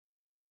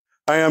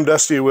I am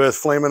Dusty with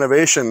Flame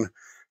Innovation.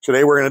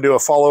 Today we're going to do a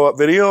follow-up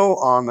video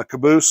on the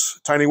Caboose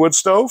tiny wood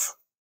stove.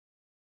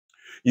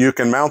 You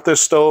can mount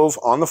this stove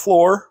on the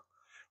floor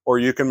or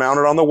you can mount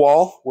it on the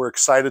wall. We're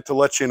excited to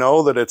let you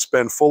know that it's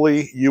been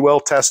fully UL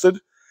tested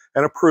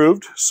and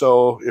approved.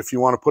 So if you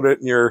want to put it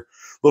in your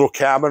little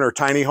cabin or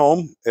tiny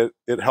home,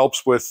 it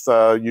helps with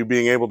you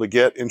being able to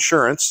get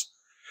insurance,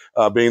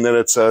 being that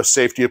it's a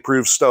safety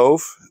approved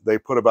stove. They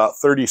put about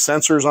 30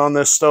 sensors on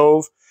this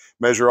stove,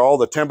 measure all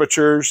the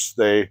temperatures.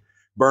 They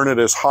burn it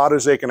as hot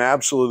as they can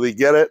absolutely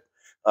get it.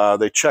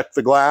 They check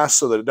the glass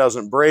so that it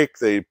doesn't break.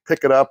 They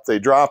pick it up, they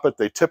drop it,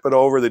 they tip it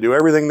over. They do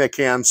everything they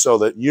can so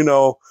that you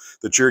know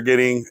that you're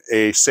getting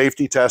a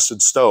safety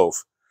tested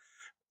stove.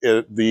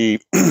 The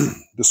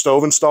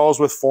stove installs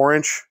with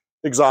 4-inch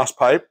exhaust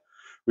pipe.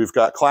 We've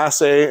got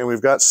Class A and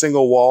we've got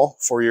single wall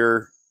for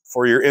your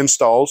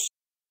installs.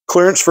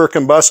 Clearance for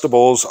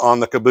combustibles on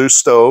the Caboose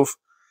stove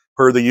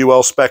per the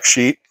UL spec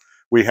sheet.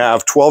 We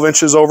have 12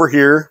 inches over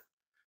here,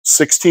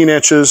 16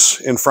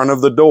 inches in front of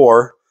the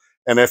door.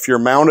 And if you're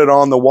mounted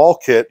on the wall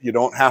kit, you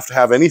don't have to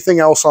have anything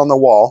else on the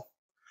wall.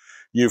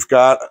 You've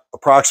got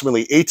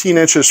approximately 18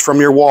 inches from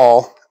your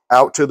wall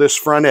out to this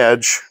front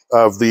edge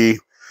of the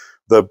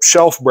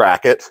shelf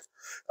bracket.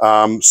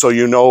 So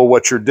you know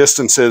what your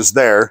distance is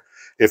there.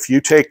 If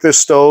you take this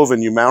stove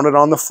and you mount it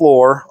on the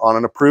floor on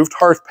an approved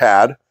hearth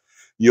pad,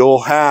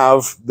 you'll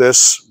have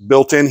this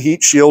built-in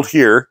heat shield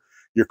here.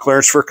 Your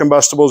clearance for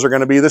combustibles are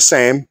going to be the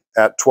same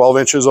at 12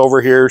 inches over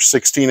here,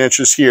 16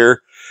 inches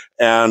here.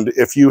 And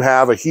if you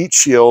have a heat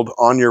shield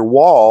on your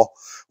wall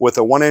with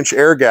a 1-inch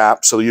air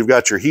gap, so you've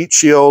got your heat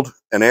shield,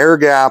 an air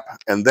gap,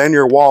 and then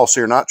your wall, so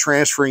you're not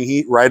transferring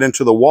heat right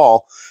into the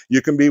wall,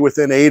 you can be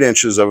within 8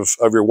 inches of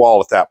your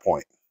wall at that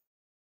point.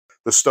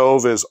 The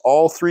stove is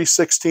all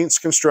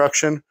 3/16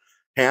 construction,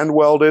 hand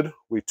welded.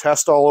 We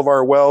test all of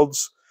our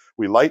welds.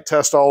 We light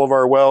test all of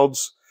our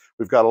welds.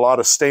 We've got a lot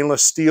of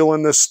stainless steel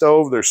in this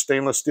stove. There's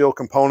stainless steel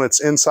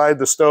components inside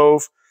the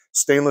stove,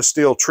 stainless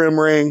steel trim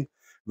ring.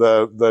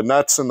 The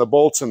nuts and the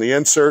bolts and the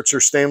inserts are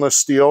stainless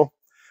steel.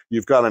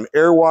 You've got an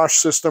air wash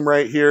system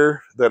right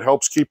here that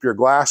helps keep your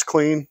glass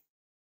clean.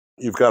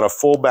 You've got a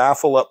full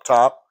baffle up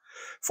top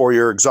for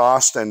your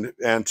exhaust and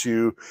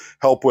to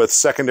help with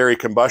secondary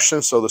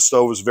combustion, so the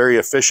stove is very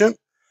efficient.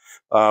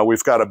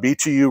 We've got a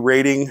BTU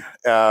rating,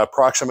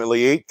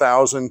 approximately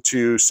 8,000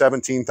 to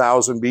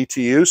 17,000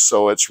 BTUs.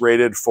 So it's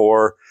rated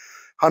for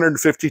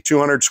 150,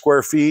 200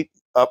 square feet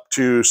up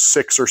to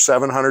 600 or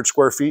 700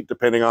 square feet,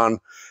 depending on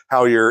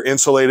how you're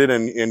insulated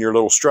in your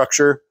little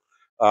structure.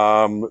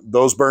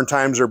 Those burn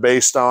times are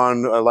based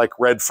on like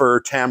red fir,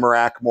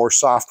 tamarack, more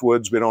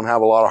softwoods. We don't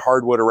have a lot of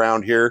hardwood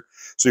around here.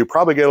 So you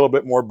probably get a little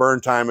bit more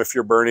burn time if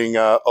you're burning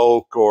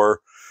oak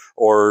or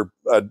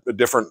a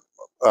different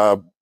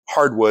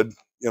hardwood,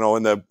 you know,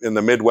 in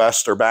the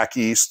Midwest or back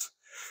east.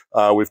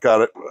 We've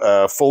got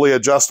a fully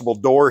adjustable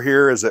door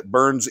here as it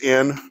burns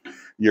in.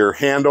 Your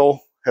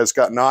handle has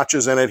got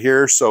notches in it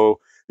here, so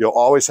you'll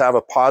always have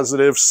a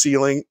positive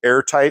sealing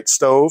airtight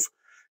stove.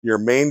 Your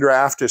main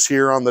draft is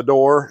here on the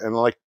door, and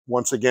like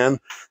once again,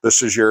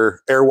 this is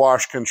your air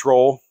wash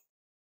control.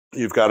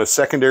 You've got a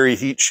secondary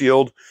heat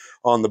shield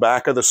on the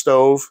back of the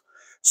stove,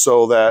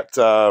 so that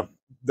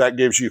that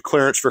gives you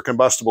clearance for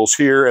combustibles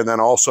here, and then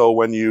also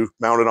when you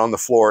mount it on the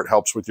floor, it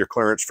helps with your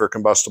clearance for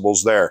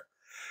combustibles there.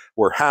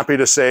 We're happy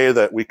to say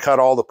that we cut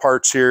all the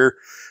parts here.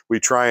 We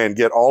try and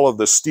get all of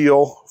the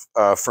steel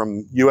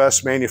from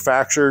US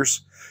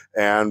manufacturers,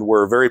 and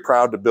we're very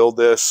proud to build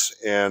this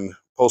in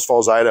Post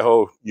Falls,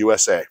 Idaho,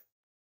 USA.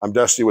 I'm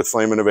Dusty with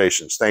Flame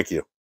Innovations. Thank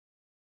you.